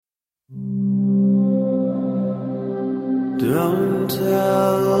Don't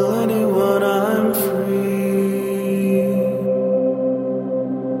tell anyone I'm free.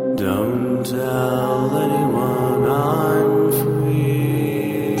 Don't tell anyone I'm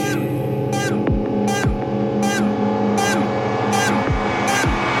free.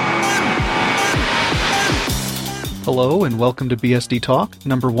 Hello and welcome to BSD Talk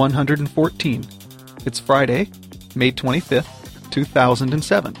number 114. It's Friday, May 25th,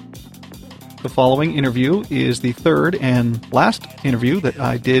 2007. The following interview is the third and last interview that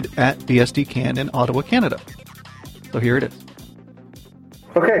I did at BSDCan in Ottawa, Canada. So here it is.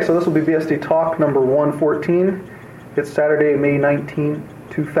 Okay, so this will be BSD Talk number 114. It's Saturday, May 19,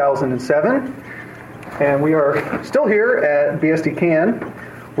 2007. And we are still here at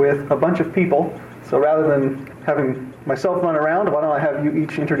BSDCan with a bunch of people. So rather than having myself run around, why don't I have you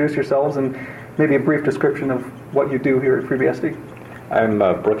each introduce yourselves and maybe a brief description of what you do here at FreeBSD. I'm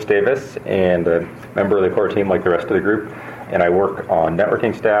Brooks Davis, and a member of the core team like the rest of the group, and I work on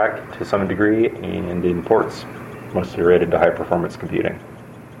networking stack to some degree and in ports, mostly related to high-performance computing.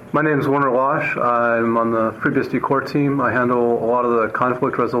 My name is Warner Losh. I'm on the FreeBSD core team. I handle a lot of the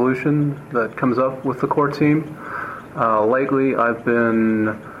conflict resolution that comes up with the core team. Lately, I've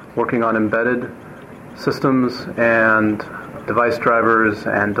been working on embedded systems and device drivers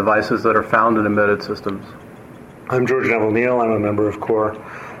and devices that are found in embedded systems. I'm George Neville Neal. I'm a member of Core,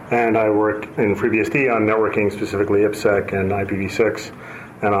 and I work in FreeBSD on networking, specifically IPsec and IPv6.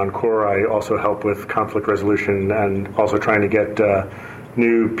 And on Core, I also help with conflict resolution and also trying to get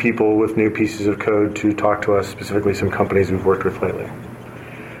new people with new pieces of code to talk to us, specifically some companies we've worked with lately.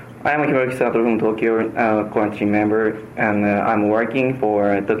 I'm Hiroki Sato from Tokyo, core team member, and I'm working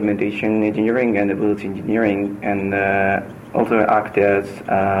for documentation engineering and boots engineering, and also act as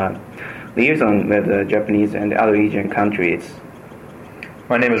liaison with Japanese and other Asian countries.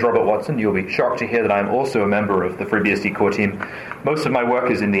 My name is Robert Watson. You'll be shocked to hear that I'm also a member of the FreeBSD core team. Most of my work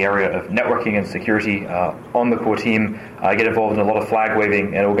is in the area of networking and security. On the core team, I get involved in a lot of flag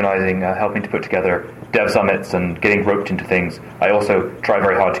waving and organizing, helping to put together dev summits and getting roped into things. I also try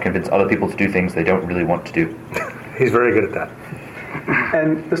very hard to convince other people to do things they don't really want to do. He's very good at that.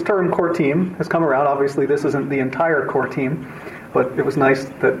 And this term core team has come around. Obviously, this isn't the entire core team, but it was nice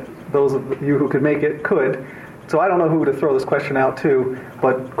that those of you who could make it could. So I don't know who to throw this question out to,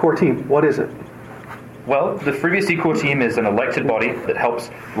 but core team, what is it? Well, the FreeBSD core team is an elected body that helps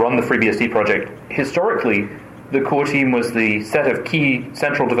run the FreeBSD project. Historically, the core team was the set of key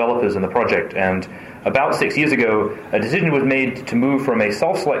central developers in the project, and about 6 years ago, a decision was made to move from a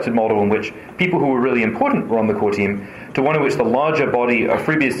self-selected model in which people who were really important were on the core team to one in which the larger body of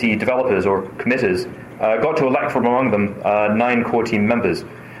FreeBSD developers or committers got to elect from among them 9 core team members.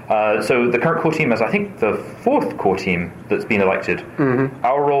 So the current core team is, I think, the 4th core team that's been elected. Mm-hmm.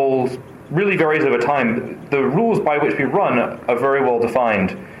 Our roles really varies over time. The rules by which we run are very well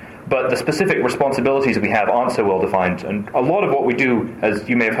defined, but the specific responsibilities that we have aren't so well defined. And a lot of what we do, as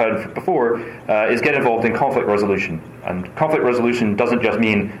you may have heard before, is get involved in conflict resolution. And conflict resolution doesn't just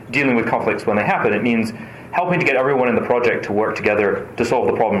mean dealing with conflicts when they happen. It means helping to get everyone in the project to work together to solve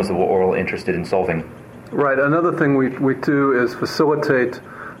the problems that we're all interested in solving. Right. Another thing we do is facilitate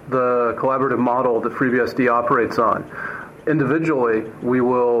the collaborative model that FreeBSD operates on. Individually, we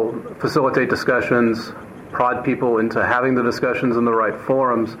will facilitate discussions, prod people into having the discussions in the right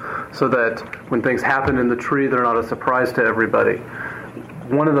forums so that when things happen in the tree, they're not a surprise to everybody.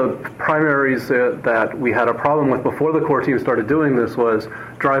 One of the primaries that we had a problem with before the core team started doing this was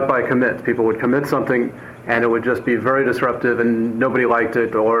drive-by commits. People would commit something and it would just be very disruptive and nobody liked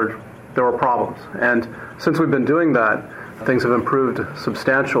it or there were problems. And since we've been doing that, things have improved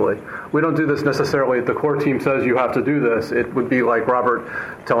substantially. We don't do this necessarily. The core team says you have to do this. It would be like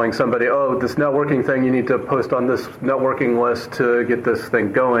Robert telling somebody, oh, this networking thing, you need to post on this networking list to get this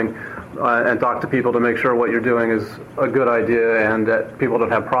thing going and talk to people to make sure what you're doing is a good idea and that people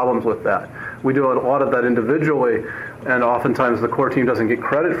don't have problems with that. We do a lot of that individually, and oftentimes the core team doesn't get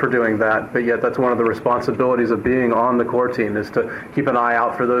credit for doing that, but yet that's one of the responsibilities of being on the core team is to keep an eye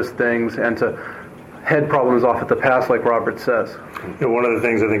out for those things and to head problems off at the pass, like Robert says. You know, one of the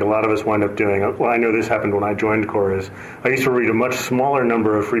things I think a lot of us wind up doing, well, I know this happened when I joined Core, is I used to read a much smaller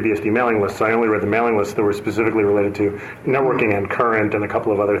number of FreeBSD mailing lists. I only read the mailing lists that were specifically related to networking and current and a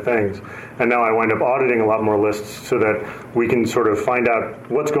couple of other things. And now I wind up auditing a lot more lists so that we can sort of find out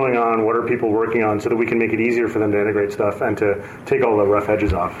what's going on, what are people working on, so that we can make it easier for them to integrate stuff and to take all the rough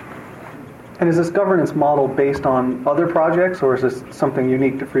edges off. And is this governance model based on other projects, or is this something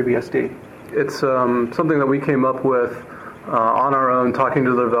unique to FreeBSD? It's something that we came up with on our own, talking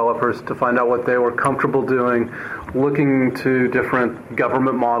to the developers to find out what they were comfortable doing, looking to different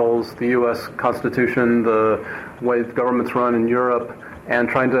government models, the U.S. Constitution, the way governments run in Europe, and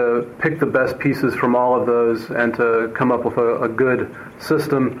trying to pick the best pieces from all of those and to come up with a good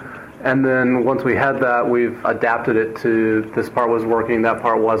system. And then once we had that, we've adapted it to this part was working, that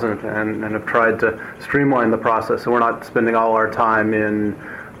part wasn't, and have tried to streamline the process. So we're not spending all our time in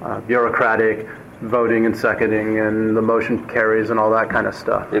bureaucratic voting and seconding and the motion carries and all that kind of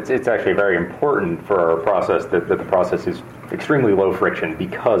stuff. It's actually very important for our process that the process is extremely low friction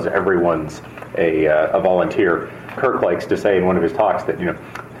because everyone's a volunteer. Kirk likes to say in one of his talks that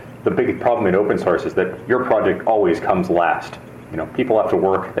the big problem in open source is that your project always comes last. People have to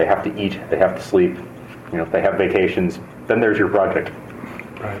work, they have to eat, they have to sleep. If they have vacations, then there's your project.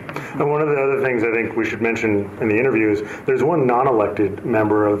 Right. And one of the other things I think we should mention in the interview is there's one non-elected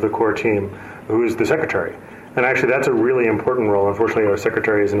member of the core team who is the secretary. And actually that's a really important role. Unfortunately, our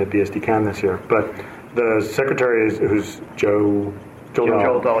secretary isn't at BSDCan this year. But the secretary who's Joel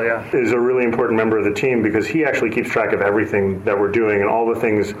Dahl, yeah, is a really important member of the team because he actually keeps track of everything that we're doing and all the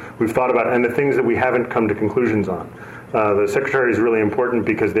things we've thought about and the things that we haven't come to conclusions on. The secretary is really important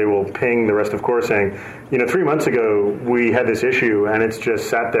because they will ping the rest of core saying, 3 months ago we had this issue and it's just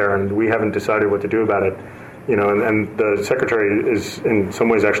sat there and we haven't decided what to do about it. And the secretary is in some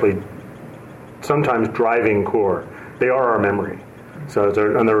ways actually sometimes driving core. They are our memory. So it's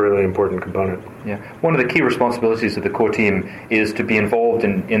another really important component. Yeah. One of the key responsibilities of the core team is to be involved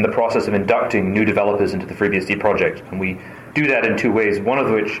in the process of inducting new developers into the FreeBSD project. And we do that in two ways, one of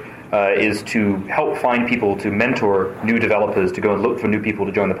which is to help find people to mentor new developers to go and look for new people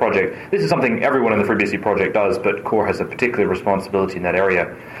to join the project. This is something everyone in the FreeBSD project does, but core has a particular responsibility in that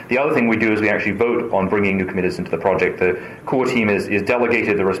area. The other thing we do is we actually vote on bringing new committers into the project. The core team is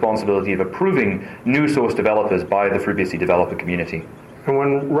delegated the responsibility of approving new source developers by the FreeBSD developer community. And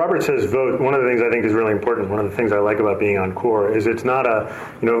when Robert says vote, one of the things I think is really important, one of the things I like about being on core is it's not a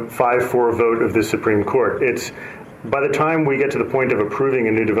 5-4 vote of the Supreme Court. It's by the time we get to the point of approving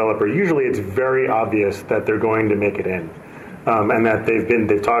a new developer, usually it's very obvious that they're going to make it in. And that they've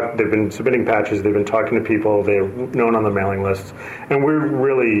been submitting patches, they've been talking to people, they're known on the mailing lists, and we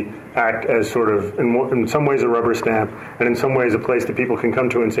really act as sort of, in some ways, a rubber stamp, and in some ways, a place that people can come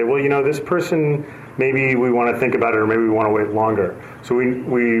to and say, well, this person, maybe we want to think about it, or maybe we want to wait longer. So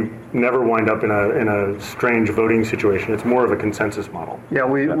we never wind up in a strange voting situation. It's more of a consensus model. Yeah,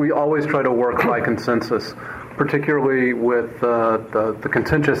 we always try to work by consensus, particularly with the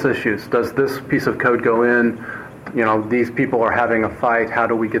contentious issues. Does this piece of code go in? These people are having a fight. How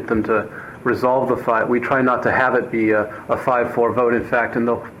do we get them to resolve the fight? We try not to have it be a 5-4 vote. In fact, in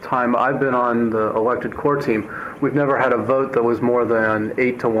the time I've been on the elected core team, we've never had a vote that was more than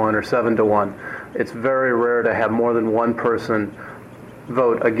 8-1 or 7-1. It's very rare to have more than one person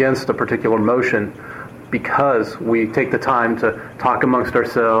vote against a particular motion because we take the time to talk amongst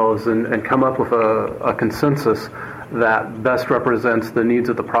ourselves and come up with a consensus that best represents the needs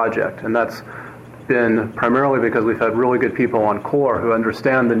of the project. And that's been primarily because we've had really good people on core who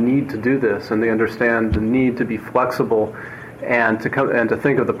understand the need to do this, and they understand the need to be flexible and to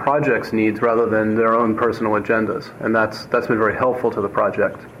think of the project's needs rather than their own personal agendas. And that's been very helpful to the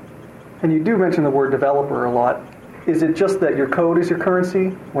project. And you do mention the word developer a lot. Is it just that your code is your currency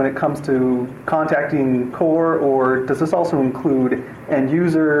when it comes to contacting core, or does this also include end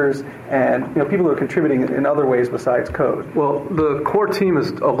users and people who are contributing in other ways besides code? Well, the core team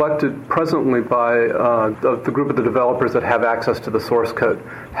is elected presently by the group of the developers that have access to the source code.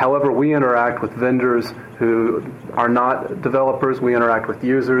 However, we interact with vendors who are not developers. We interact with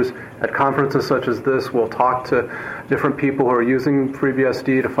users. At conferences such as this, we'll talk to different people who are using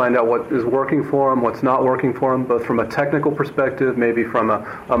FreeBSD to find out what is working for them, what's not working for them, both from a technical perspective, maybe from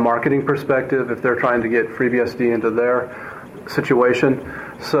a marketing perspective, if they're trying to get FreeBSD into their situation.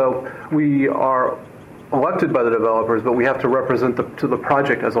 So we are elected by the developers, but we have to represent to the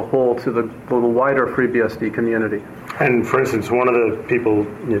project as a whole, to the wider FreeBSD community. And for instance, one of the people,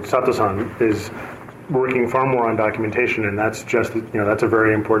 Sato-san, is working far more on documentation, and that's just, that's a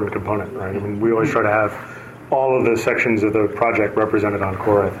very important component, right? I mean, we always try to have all of the sections of the project represented on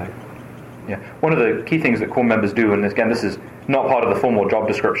core, I think. Yeah, one of the key things that core members do, and again, this is not part of the formal job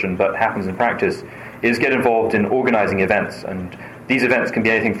description, but happens in practice, is get involved in organizing events. And these events can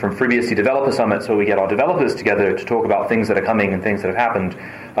be anything from FreeBSD Developer Summits, where we get our developers together to talk about things that are coming and things that have happened,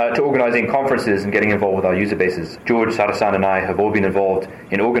 to organizing conferences and getting involved with our user bases. George, Sato-san, and I have all been involved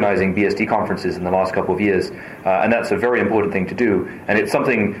in organizing BSD conferences in the last couple of years, and that's a very important thing to do. And it's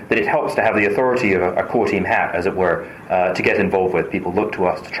something that it helps to have the authority of a core team hat, as it were, to get involved with. People look to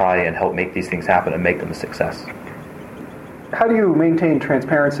us to try and help make these things happen and make them a success. how do you maintain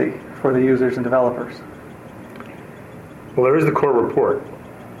transparency for the users and developers? Well, there is the core report.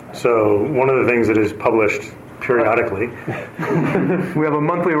 So one of the things that is published periodically. We have a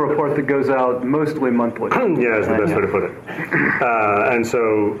monthly report that goes out mostly monthly. Yeah, is the best way to put it. And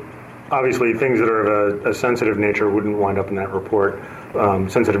so obviously things that are of a sensitive nature wouldn't wind up in that report.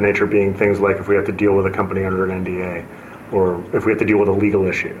 Sensitive nature being things like if we have to deal with a company under an NDA, or if we have to deal with a legal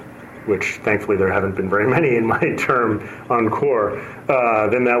issue, which thankfully there haven't been very many in my term on core,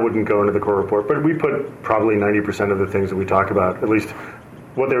 then that wouldn't go into the core report. But we put probably 90% of the things that we talk about, at least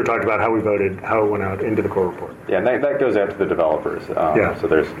what they were talking about, how we voted, how it went out, into the core report. Yeah, and that goes out to the developers. Yeah. So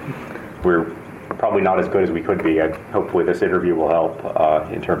we're probably not as good as we could be. Hopefully this interview will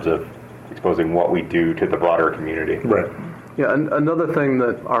help in terms of exposing what we do to the broader community. Right. Yeah, and another thing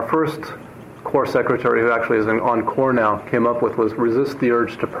that our first core secretary, who actually is on core now, came up with was resist the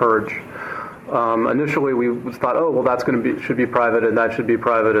urge to purge. Initially, we thought, oh, well, that's should be private, and that should be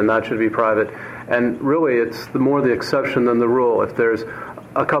private, and that should be private. And really, it's more the exception than the rule. If there's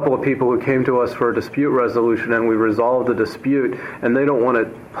a couple of people who came to us for a dispute resolution and we resolved the dispute and they don't want it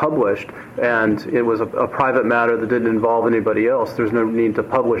published, and it was a private matter that didn't involve anybody else, there's no need to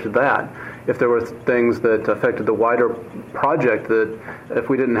publish that. If there were things that affected the wider project, that if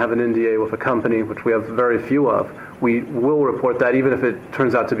we didn't have an NDA with a company, which we have very few of, we will report that, even if it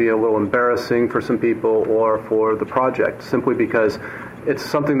turns out to be a little embarrassing for some people or for the project, simply because it's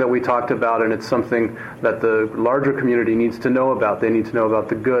something that we talked about, and it's something that the larger community needs to know about. They need to know about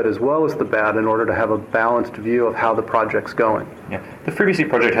the good as well as the bad in order to have a balanced view of how the project's going. Yeah. The FreeBSD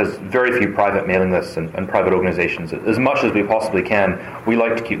project has very few private mailing lists and private organizations. As much as we possibly can, we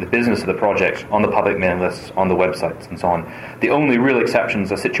like to keep the business of the project on the public mailing lists, on the websites, and so on. The only real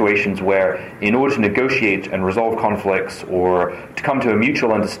exceptions are situations where, in order to negotiate and resolve conflicts or to come to a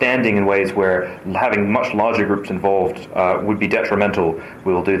mutual understanding in ways where having much larger groups involved would be detrimental,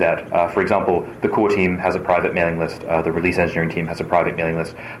 we will do that. For example, the core team has a private mailing list, the release engineering team has a private mailing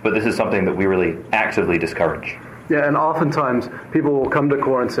list, but this is something that we really actively discourage. Yeah, and oftentimes people will come to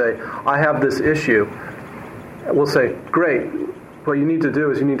core and say, I have this issue. We'll say, great. What you need to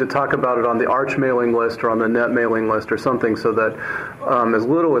do is you need to talk about it on the Arch mailing list or on the Net mailing list or something, so that as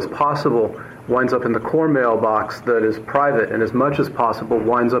little as possible winds up in the core mailbox that is private, and as much as possible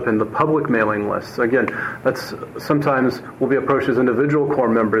winds up in the public mailing lists. Again, that's sometimes we'll be approached as individual core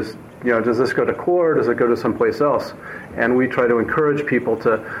members. Does this go to core or does it go to someplace else? And we try to encourage people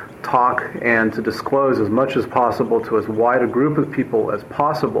to talk and to disclose as much as possible to as wide a group of people as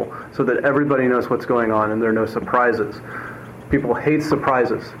possible, so that everybody knows what's going on and there are no surprises. People hate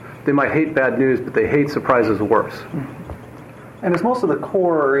surprises. They might hate bad news, but they hate surprises worse. And is most of the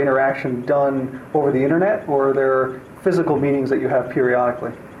core interaction done over the internet, or are there physical meetings that you have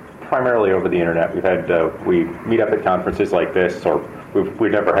periodically? Primarily over the internet. We meet up at conferences like this, or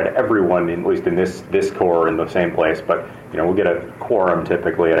we've never had everyone, at least in this core, in the same place. But we'll get a quorum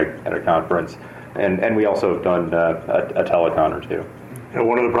typically at a conference, and we also have done a telecon or two. And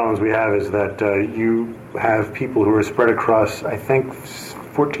one of the problems we have is that you have people who are spread across, I think,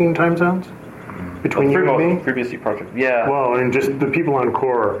 14 time zones between you and me. FreeBSD project, yeah. Well, and just the people on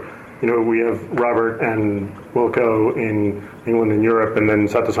core, we have Robert and Wilco in England and Europe, and then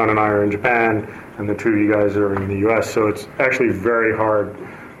Sato-san and I are in Japan, and the two of you guys are in the U.S., so it's actually very hard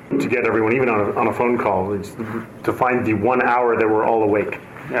to get everyone, even on a phone call, to find the 1 hour that we're all awake.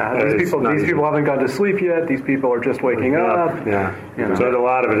 Yeah, these people haven't gone to sleep yet. These people are just waking up. Yeah. So a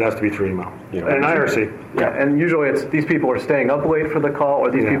lot of it has to be through email. And IRC. Yeah, and usually it's these people are staying up late for the call, or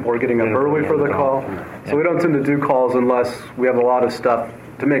these people are getting up early for the call. So we don't tend to do calls unless we have a lot of stuff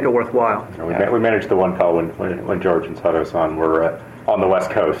to make it worthwhile. We managed the one call when George and Sato-san were on the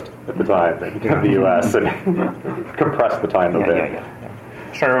West Coast at the time of the U.S. and compressed the time a bit.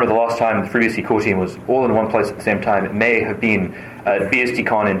 I'm trying to remember the last time the FreeBSD core team was all in one place at the same time. It may have been at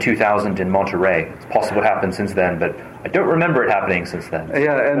BSDCon in 2000 in Monterey. It's possible it happened since then, but I don't remember it happening since then.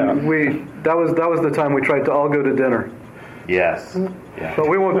 Yeah, and that was the time we tried to all go to dinner. Yes. Yeah. But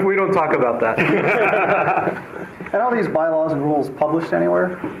we don't talk about that. And all these bylaws and rules published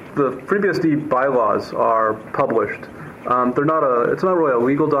anywhere? The FreeBSD bylaws are published. It's not really a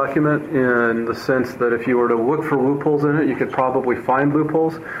legal document in the sense that if you were to look for loopholes in it, you could probably find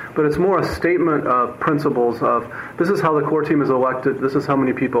loopholes, but it's more a statement of principles of this is how the core team is elected, this is how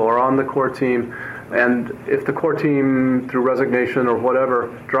many people are on the core team, and if the core team, through resignation or whatever,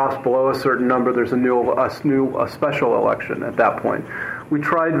 drops below a certain number, there's a special election at that point. We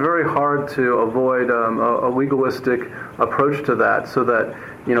tried very hard to avoid a legalistic approach to that, so that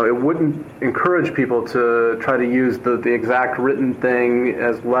it wouldn't encourage people to try to use the exact written thing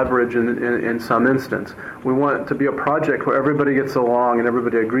as leverage in some instance. We want it to be a project where everybody gets along and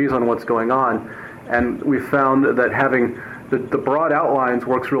everybody agrees on what's going on. And we found that having the broad outlines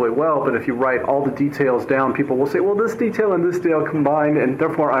works really well, but if you write all the details down, people will say, well, this detail and this detail combined, and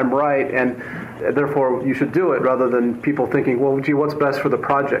therefore I'm right, and therefore you should do it, rather than people thinking, well, gee, what's best for the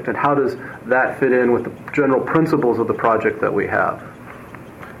project, and how does that fit in with the general principles of the project that we have?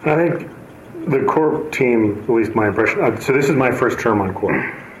 I think the core team, at least my impression, so this is my first term on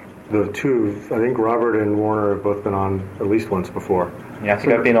core. The two, I think Robert and Warner have both been on at least once before. Yeah, I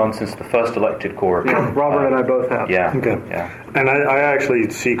think I've been on since the first elected core. Yeah, Robert and I both have. Yeah. Okay. Yeah. And I actually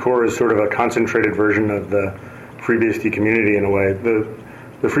see core as sort of a concentrated version of the FreeBSD community in a way.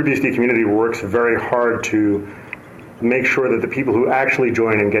 The FreeBSD community works very hard to make sure that the people who actually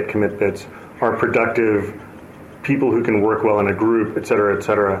join and get commit bits are productive people who can work well in a group, et cetera, et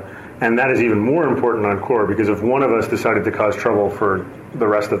cetera. And that is even more important on core, because if one of us decided to cause trouble for the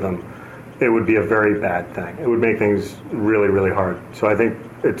rest of them, it would be a very bad thing. It would make things really, really hard. So I think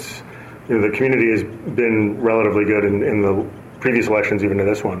it's, the community has been relatively good in the previous elections, even to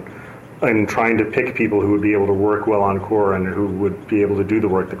this one, in trying to pick people who would be able to work well on core and who would be able to do the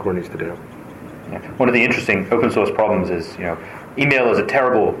work that core needs to do. Yeah. One of the interesting open source problems is, email is a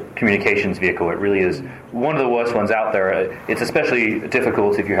terrible communications vehicle. It really is one of the worst ones out there. It's especially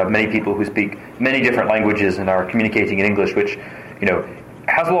difficult if you have many people who speak many different languages and are communicating in English, which,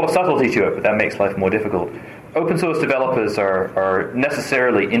 has a lot of subtlety to it, but that makes life more difficult. Open source developers are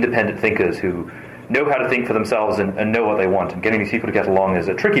necessarily independent thinkers who know how to think for themselves and know what they want. And getting these people to get along is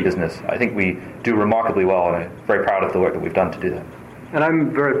a tricky business. I think we do remarkably well, and I'm very proud of the work that we've done to do that. And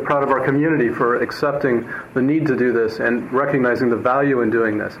I'm very proud of our community for accepting the need to do this and recognizing the value in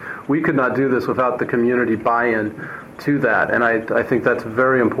doing this. We could not do this without the community buy-in to that, and I think that's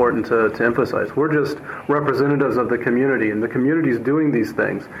very important to emphasize. We're just representatives of the community, and the community is doing these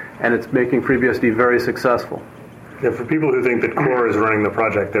things, and it's making FreeBSD very successful. Yeah, for people who think that core is running the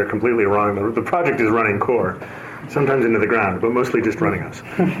project, they're completely wrong. The project is running core, sometimes into the ground, but mostly just running us.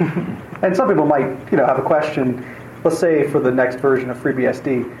 And some people might have a question. Let's say for the next version of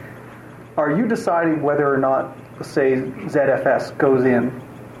FreeBSD, are you deciding whether or not, let's say, ZFS goes in,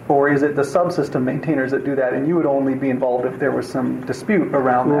 or is it the subsystem maintainers that do that, and you would only be involved if there was some dispute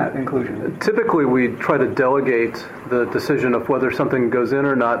around that inclusion? Typically, we try to delegate the decision of whether something goes in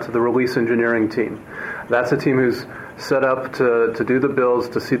or not to the release engineering team. That's a team who's set up to do the builds,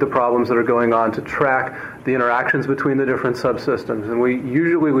 to see the problems that are going on, to track the interactions between the different subsystems, and we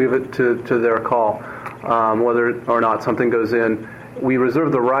usually leave it to their call, whether or not something goes in. We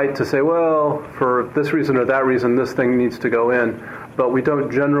reserve the right to say, well, for this reason or that reason, this thing needs to go in, but we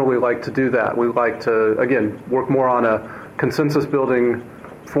don't generally like to do that. We like to, again, work more on a consensus-building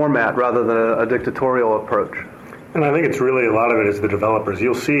format rather than a dictatorial approach. And I think it's really, a lot of it is the developers.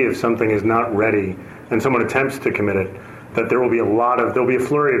 You'll see if something is not ready and someone attempts to commit it, that there'll be a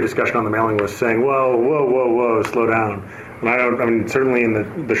flurry of discussion on the mailing list saying, whoa, slow down. And certainly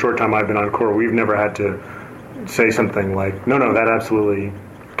in the short time I've been on core, we've never had to say something like, no, that absolutely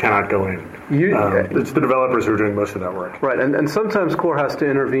cannot go in. It's the developers who are doing most of that work. Right, and sometimes core has to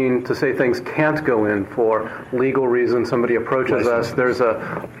intervene to say things can't go in for legal reasons. Somebody approaches us, there's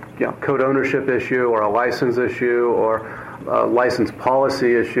a code ownership issue or a license issue or a license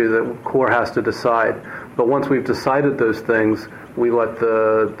policy issue that core has to decide. But once we've decided those things, we let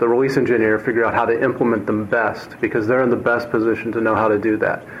the release engineer figure out how to implement them best, because they're in the best position to know how to do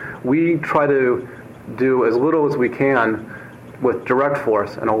that. We try to do as little as we can with direct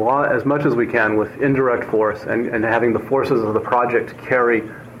force, and as much as we can with indirect force, and having the forces of the project carry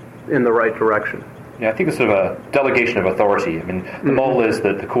in the right direction. Yeah, I think it's sort of a delegation of authority. I mean, the model is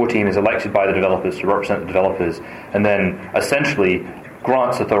that the core team is elected by the developers to represent the developers, and then essentially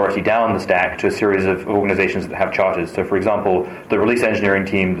grants authority down the stack to a series of organizations that have charters. So, for example, the release engineering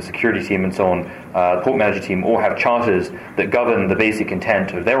team, the security team, and so on, the port manager team, all have charters that govern the basic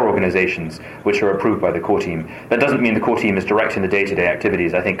intent of their organizations, which are approved by the core team. That doesn't mean the core team is directing the day-to-day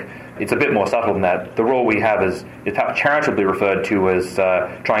activities. I think it's a bit more subtle than that. The role we have is perhaps charitably referred to as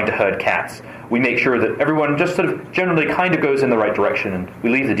trying to herd cats. We make sure that everyone just sort of generally kind of goes in the right direction, and we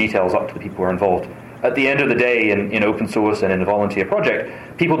leave the details up to the people who are involved. At the end of the day, in open source and in a volunteer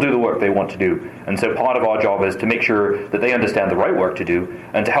project, people do the work they want to do. And so part of our job is to make sure that they understand the right work to do,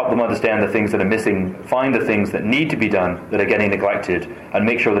 and to help them understand the things that are missing, find the things that need to be done that are getting neglected, and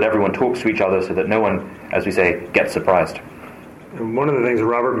make sure that everyone talks to each other so that no one, as we say, gets surprised. And one of the things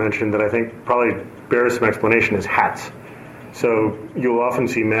Robert mentioned that I think probably bears some explanation is hats. So you'll often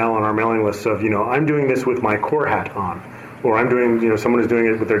see mail on our mailing lists of, I'm doing this with my core hat on. or I'm doing, someone is doing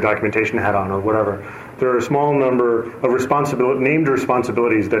it with their documentation hat on, or whatever. There are a small number of named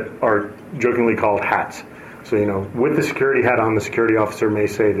responsibilities that are jokingly called hats. So, with the security hat on, the security officer may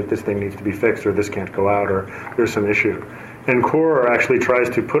say that this thing needs to be fixed, or this can't go out, or there's some issue. And core actually tries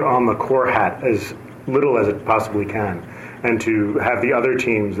to put on the core hat as little as it possibly can, and to have the other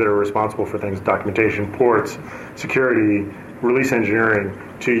teams that are responsible for things, documentation, ports, security, release engineering,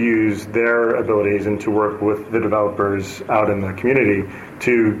 to use their abilities and to work with the developers out in the community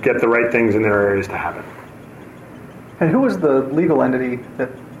to get the right things in their areas to happen. And who is the legal entity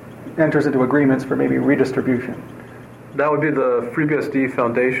that enters into agreements for maybe redistribution? That would be the FreeBSD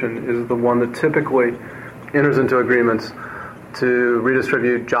Foundation is the one that typically enters into agreements to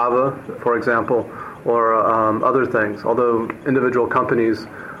redistribute Java, for example, or other things, although individual companies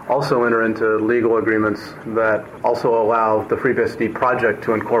also enter into legal agreements that also allow the FreeBSD project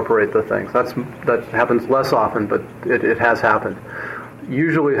to incorporate the things. That happens less often, but it has happened.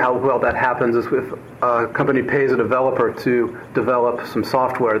 Usually how well that happens is if a company pays a developer to develop some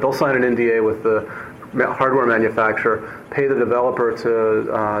software, they'll sign an NDA with the hardware manufacturer, pay the developer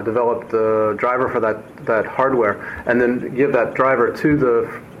to develop the driver for that hardware, and then give that driver to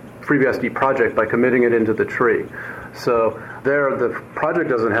the FreeBSD project by committing it into the tree. So there, the project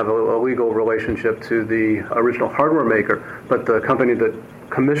doesn't have a legal relationship to the original hardware maker, but the company that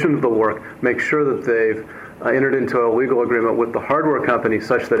commissioned the work makes sure that they've entered into a legal agreement with the hardware company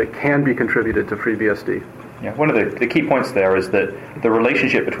such that it can be contributed to FreeBSD. Yeah, one of the key points there is that the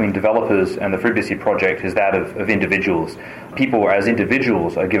relationship between developers and the FreeBSD project is that of individuals. People as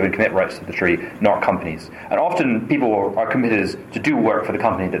individuals are given commit rights to the tree, not companies. And often people are committed to do work for the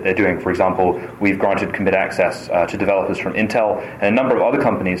company that they're doing. For example, we've granted commit access to developers from Intel and a number of other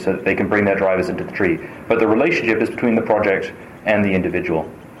companies so that they can bring their drivers into the tree. But the relationship is between the project and the individual.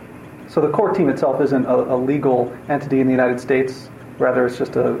 So the core team itself isn't a legal entity in the United States, rather it's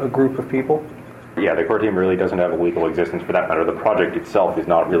just a group of people? Yeah, the core team really doesn't have a legal existence for that matter. The project itself is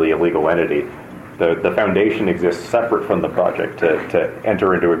not really a legal entity. The foundation exists separate from the project to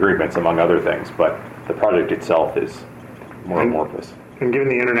enter into agreements, among other things, but the project itself is more amorphous. And given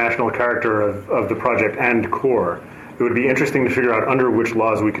the international character of the project and core, it would be interesting to figure out under which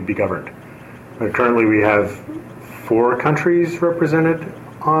laws we could be governed. Currently we have 4 countries represented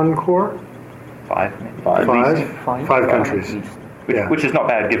on core? Five countries. Which is not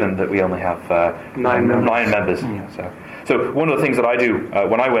bad given that we only have 9 members. Yeah. So one of the things that I do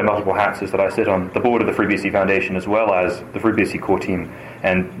when I wear multiple hats is that I sit on the board of the FreeBSD Foundation as well as the FreeBSD core team.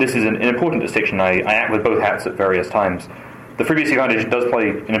 And this is an important distinction. I act with both hats at various times. The FreeBSD Foundation does play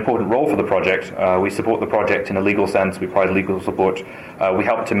an important role for the project. We support the project in a legal sense. We provide legal support. We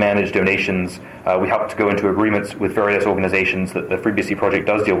help to manage donations. We help to go into agreements with various organizations that the FreeBSD project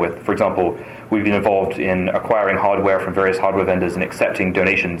does deal with. For example, we've been involved in acquiring hardware from various hardware vendors and accepting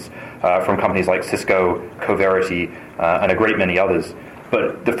donations from companies like Cisco, Coverity, and a great many others.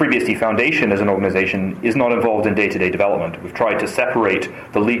 But the FreeBSD Foundation as an organization is not involved in day-to-day development. We've tried to separate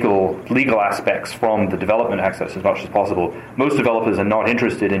the legal aspects from the development access as much as possible. Most developers are not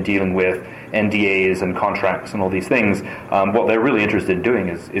interested in dealing with NDAs and contracts and all these things. What they're really interested in doing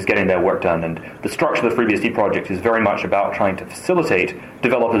is getting their work done. And the structure of the FreeBSD project is very much about trying to facilitate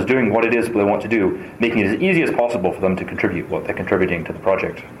developers doing what it is they want to do, making it as easy as possible for them to contribute what they're contributing to the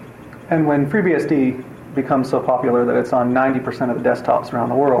project. And when FreeBSD becomes so popular that it's on 90% of the desktops around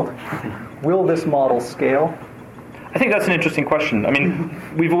the world, will this model scale? I think that's an interesting question. I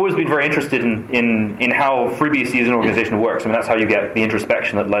mean, we've always been very interested in how FreeBSD as an organization works. I mean, that's how you get the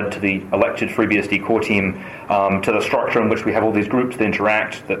introspection that led to the elected FreeBSD core team, to the structure in which we have all these groups that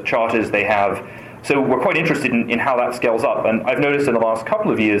interact, the charters they have. So we're quite interested in how that scales up. And I've noticed in the last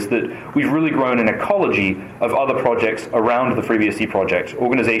couple of years that we've really grown an ecology of other projects around the FreeBSD project,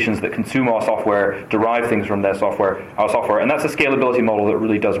 organizations that consume our software, derive things from our software, and that's a scalability model that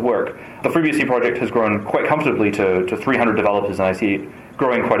really does work. The FreeBSD project has grown quite comfortably to 300 developers, and I see it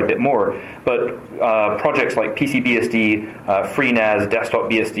growing quite a bit more. But projects like PCBSD, FreeNAS,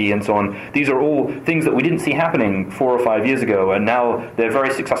 Desktop BSD, and so on, these are all things that we didn't see happening 4 or 5 years ago, and now they're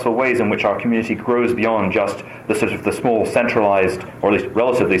very successful ways in which our community grows beyond just the sort of the small centralized, or at least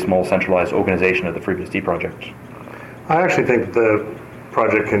relatively small centralized organization of the FreeBSD project. I actually think the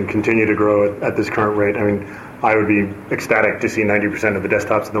project can continue to grow at this current rate. I mean, I would be ecstatic to see 90% of the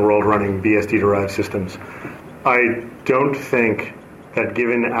desktops in the world running BSD-derived systems. I don't think that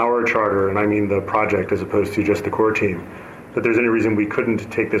given our charter, and I mean the project as opposed to just the core team, that there's any reason we couldn't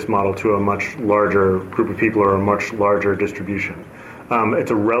take this model to a much larger group of people or a much larger distribution.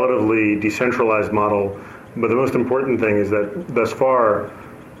 It's a relatively decentralized model, but the most important thing is that thus far,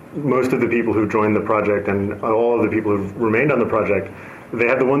 most of the people who joined the project and all of the people who've remained on the project, they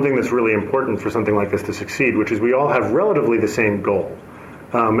have the one thing that's really important for something like this to succeed, which is we all have relatively the same goal.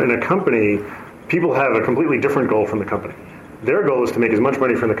 In a company, people have a completely different goal from the company. Their goal is to make as much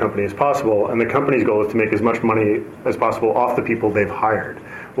money from the company as possible, and the company's goal is to make as much money as possible off the people they've hired.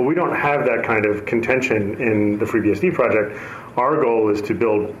 Well, we don't have that kind of contention in the FreeBSD project. Our goal is to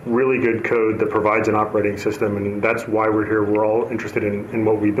build really good code that provides an operating system, and that's why we're here. We're all interested in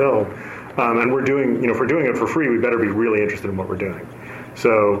what we build. And we're doing, if we're doing it for free, we better be really interested in what we're doing.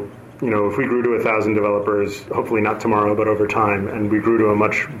 So, if we grew to 1,000 developers, hopefully not tomorrow, but over time, and we grew to a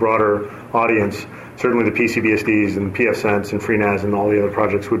much broader audience, certainly the PCBSDs and the PFSense and FreeNAS and all the other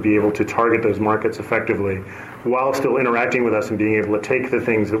projects would be able to target those markets effectively while still interacting with us and being able to take the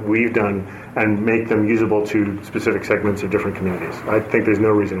things that we've done and make them usable to specific segments of different communities. I think there's no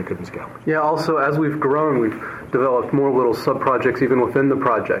reason it couldn't scale. Yeah, also, as we've grown, we've developed more little sub-projects even within the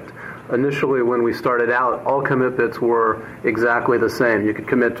project. Initially, when we started out, all commit bits were exactly the same. You could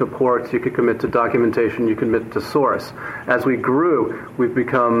commit to ports, you could commit to documentation, you could commit to source. As we grew,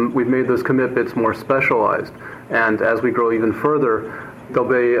 we've made those commit bits more specialized. And as we grow even further, there'll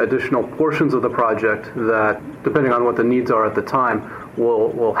be additional portions of the project that, depending on what the needs are at the time,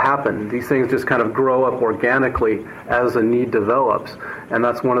 will happen. These things just kind of grow up organically as a need develops. And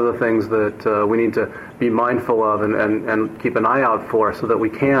that's one of the things that we need to be mindful of and keep an eye out for, so that we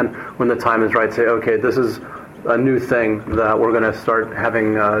can, when the time is right, say, okay, this is a new thing that we're going to start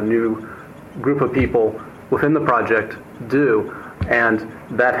having a new group of people within the project do. And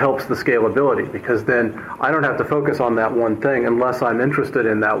that helps the scalability, because then I don't have to focus on that one thing unless I'm interested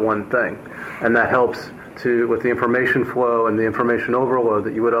in that one thing. And that helps with the information flow and the information overload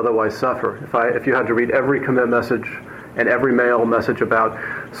that you would otherwise suffer. If you had to read every commit message and every mail message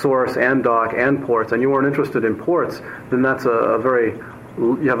about source and doc and ports, and you weren't interested in ports, then that's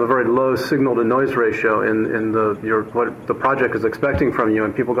you have a very low signal to noise ratio in what the project is expecting from you,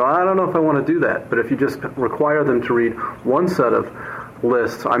 and people go, I don't know if I want to do that. But if you just require them to read one set of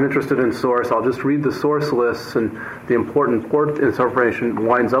lists, I'm interested in source, I'll just read the source lists, and the important port information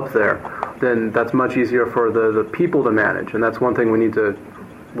winds up there, then that's much easier for the people to manage. And that's one thing we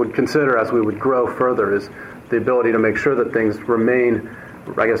would consider as we would grow further, is the ability to make sure that things remain,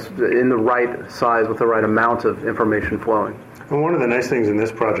 I guess, in the right size with the right amount of information flowing. And one of the nice things in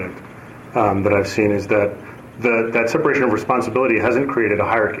this project that I've seen is that that separation of responsibility hasn't created a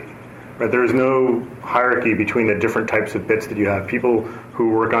hierarchy. Right? There is no hierarchy between the different types of bits that you have. People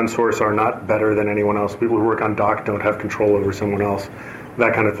who work on source are not better than anyone else. People who work on doc don't have control over someone else,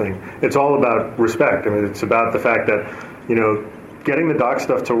 that kind of thing. It's all about respect. I mean, it's about the fact that, getting the doc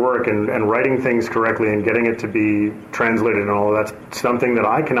stuff to work and writing things correctly and getting it to be translated and all of that's something that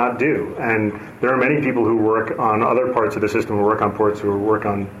I cannot do. And there are many people who work on other parts of the system, who work on ports, who work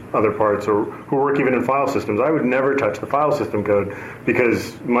on other parts, or who work even in file systems. I would never touch the file system code,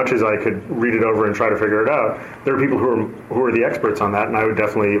 because much as I could read it over and try to figure it out, there are people who are the experts on that, and I would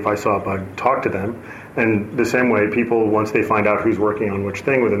definitely, if I saw a bug, talk to them. And the same way, people, once they find out who's working on which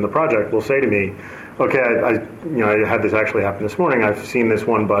thing within the project, will say to me, okay, I had this actually happen this morning. I've seen this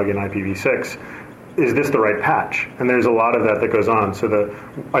one bug in IPv6. Is this the right patch? And there's a lot of that goes on. So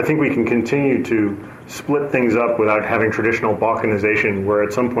I think we can continue to split things up without having traditional balkanization, where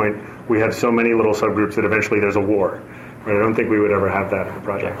at some point we have so many little subgroups that eventually there's a war. Right? I don't think we would ever have that in the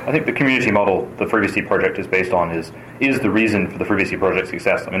project. I think the community model the FreeBSD project is based on is the reason for the FreeBSD project's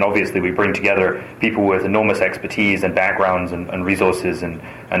success. I mean, obviously we bring together people with enormous expertise and backgrounds and resources and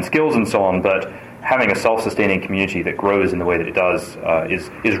skills and so on, but having a self-sustaining community that grows in the way that it does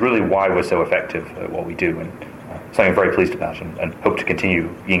is really why we're so effective at what we do, and something I'm very pleased about and hope to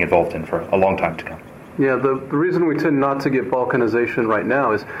continue being involved in for a long time to come. Yeah, the reason we tend not to get balkanization right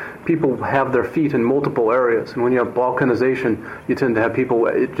now is people have their feet in multiple areas. And when you have balkanization, you tend to have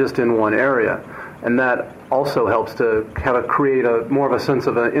people just in one area. And that also helps to create more of a sense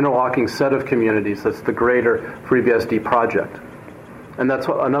of an interlocking set of communities. That's the greater FreeBSD project. And that's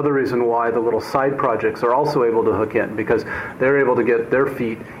another reason why the little side projects are also able to hook in, because they're able to get their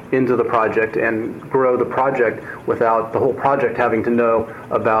feet into the project and grow the project without the whole project having to know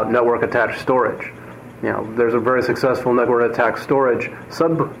about network-attached storage. There's a very successful network-attached storage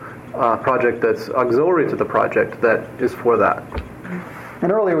sub-project that's auxiliary to the project that is for that.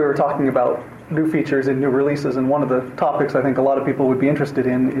 And earlier we were talking about new features and new releases, and one of the topics I think a lot of people would be interested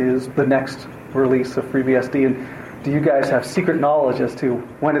in is the next release of FreeBSD. And do you guys have secret knowledge as to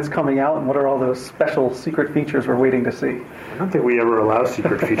when it's coming out, and what are all those special secret features we're waiting to see? I don't think we ever allow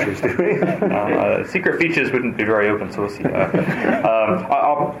secret features, do we? Secret features wouldn't be very open source.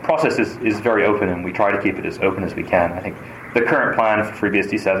 Our process is very open, and we try to keep it as open as we can. I think the current plan for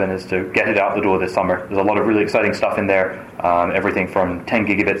FreeBSD 7 is to get it out the door this summer. There's a lot of really exciting stuff in there, everything from 10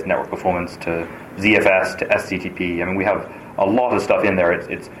 gigabits network performance to ZFS to SCTP. I mean, we have a lot of stuff in there.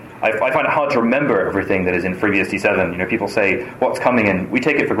 I find it hard to remember everything that is in FreeBSD 7. You know, people say, what's coming, and we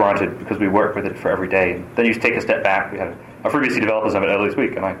take it for granted because we work with it for every day. And then you take a step back. We had a FreeBSD Developers Summit earlier this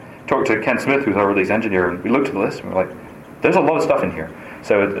week, and I talked to Ken Smith, who's our release engineer, and we looked at the list, and we were like, there's a lot of stuff in here.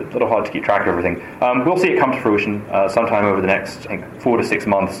 So it's a little hard to keep track of everything. We'll see it come to fruition sometime over the next 4 to 6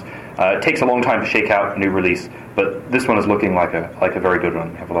 months. It takes a long time to shake out a new release, but this one is looking like a very good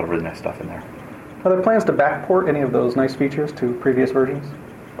one. We have a lot of really nice stuff in there. Are there plans to backport any of those nice features to previous versions?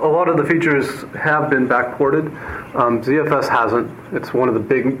 A lot of the features have been backported. ZFS hasn't. It's one of the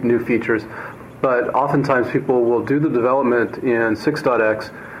big new features. But oftentimes people will do the development in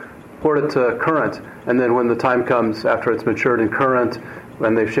 6.x, port it to current, and then when the time comes after it's matured in current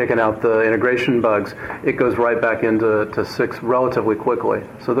and they've shaken out the integration bugs, it goes right back into 6 relatively quickly.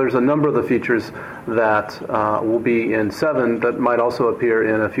 So there's a number of the features that will be in 7 that might also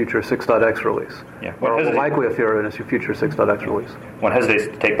appear in a future 6.x release. Yeah. Or will likely appear in a future 6.x release. One hesitates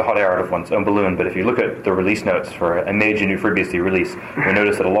to take the hot air out of one's own balloon, but if you look at the release notes for a major new FreeBSD release, you'll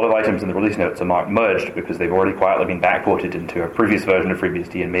notice that a lot of items in the release notes are marked merged because they've already quietly been backported into a previous version of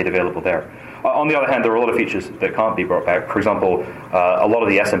FreeBSD and made available there. On the other hand, there are a lot of features that can't be brought back. For example, a lot of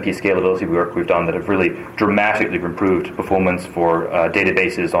the SMP scalability work we've done that have really dramatically improved performance for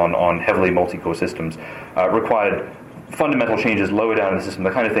databases on heavily multi-core systems required fundamental changes lower down in the system, the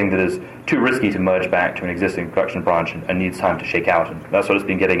kind of thing that is too risky to merge back to an existing production branch and needs time to shake out. And that's what it's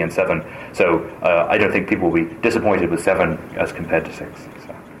been getting in 7. So I don't think people will be disappointed with 7 as compared to 6.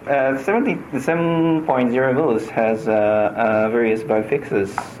 So. 7.0 release has various bug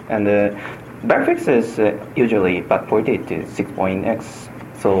fixes, and bug fixes usually backported to 6.x.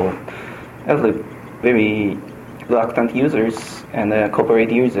 So, actually, very reluctant users and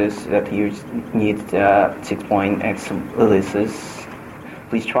corporate users that need 6.x releases,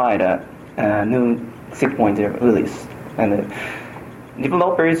 please try the new 6.0 release. And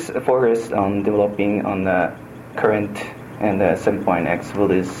developers focus on developing on the current and the 7.x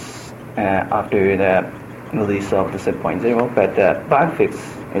release after the release of the 7.0, but the bug fix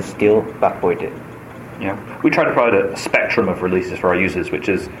is still backported. Yeah, we try to provide a spectrum of releases for our users, which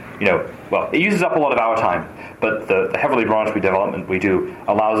is, it uses up a lot of our time, but the heavily branched development we do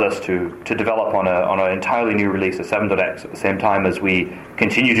allows us to develop on an entirely new release of 7.x at the same time as we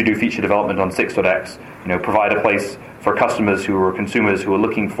continue to do feature development on 6.x, provide a place for customers who are consumers who are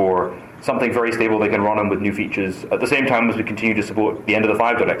looking for something very stable they can run on with new features at the same time as we continue to support the end of the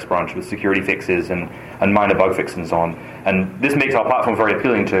 5.x branch with security fixes and minor bug fixes and so on. And this makes our platform very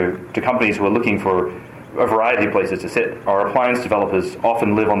appealing to companies who are looking for a variety of places to sit. Our appliance developers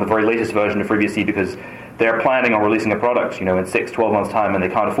often live on the very latest version of FreeBSD because they're planning on releasing a product, in 6-12 months' time, and they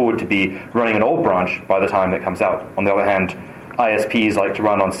can't afford to be running an old branch by the time it comes out. On the other hand, ISPs like to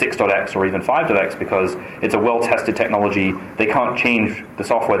run on 6.x or even 5.x because it's a well-tested technology. They can't change the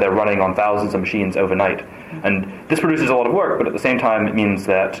software they're running on thousands of machines overnight. And this produces a lot of work, but at the same time it means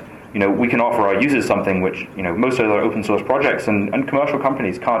that we can offer our users something which most other open source projects and commercial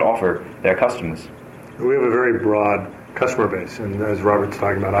companies can't offer their customers. We have a very broad customer base, and as Robert's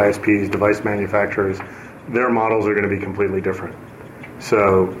talking about, ISPs, device manufacturers, their models are going to be completely different.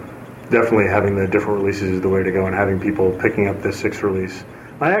 So definitely having the different releases is the way to go, and having people picking up this 6th release.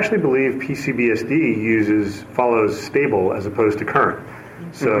 I actually believe PCBSD follows stable as opposed to current.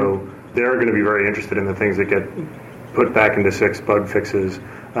 So they're going to be very interested in the things that get put back into 6, bug fixes,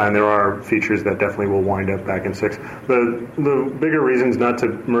 and there are features that definitely will wind up back in 6. The bigger reasons not to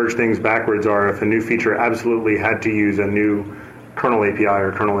merge things backwards are if a new feature absolutely had to use a new kernel API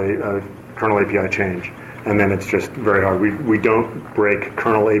or kernel API change, and then it's just very hard. We don't break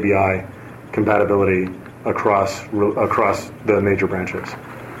kernel API compatibility across the major branches.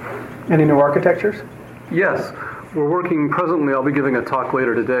 Any new architectures? Yes. We're working presently, I'll be giving a talk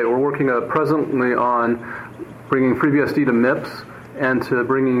later today, we're working presently on bringing FreeBSD to MIPS and to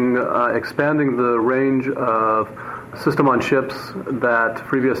expanding the range of system on chips that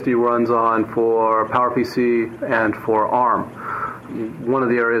FreeBSD runs on for PowerPC and for ARM. One of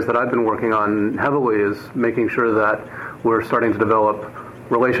the areas that I've been working on heavily is making sure that we're starting to develop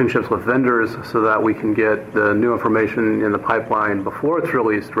relationships with vendors so that we can get the new information in the pipeline before it's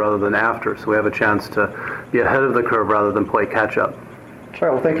released rather than after, so we have a chance to be ahead of the curve rather than play catch-up. All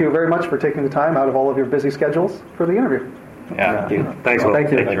right, well, thank you very much for taking the time out of all of your busy schedules for the interview. Yeah. Thank you. Thanks, Will.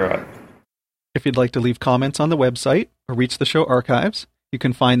 Thank you. Thank you very much. If you'd like to leave comments on the website or reach the show archives, you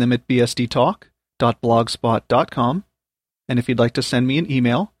can find them at bsdtalk.blogspot.com. And if you'd like to send me an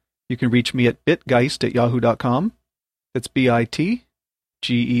email, you can reach me at bitgeist@yahoo.com. That's BITGEIST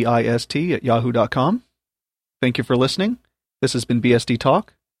at yahoo.com. Thank you for listening. This has been BSD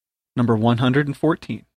Talk, number 114.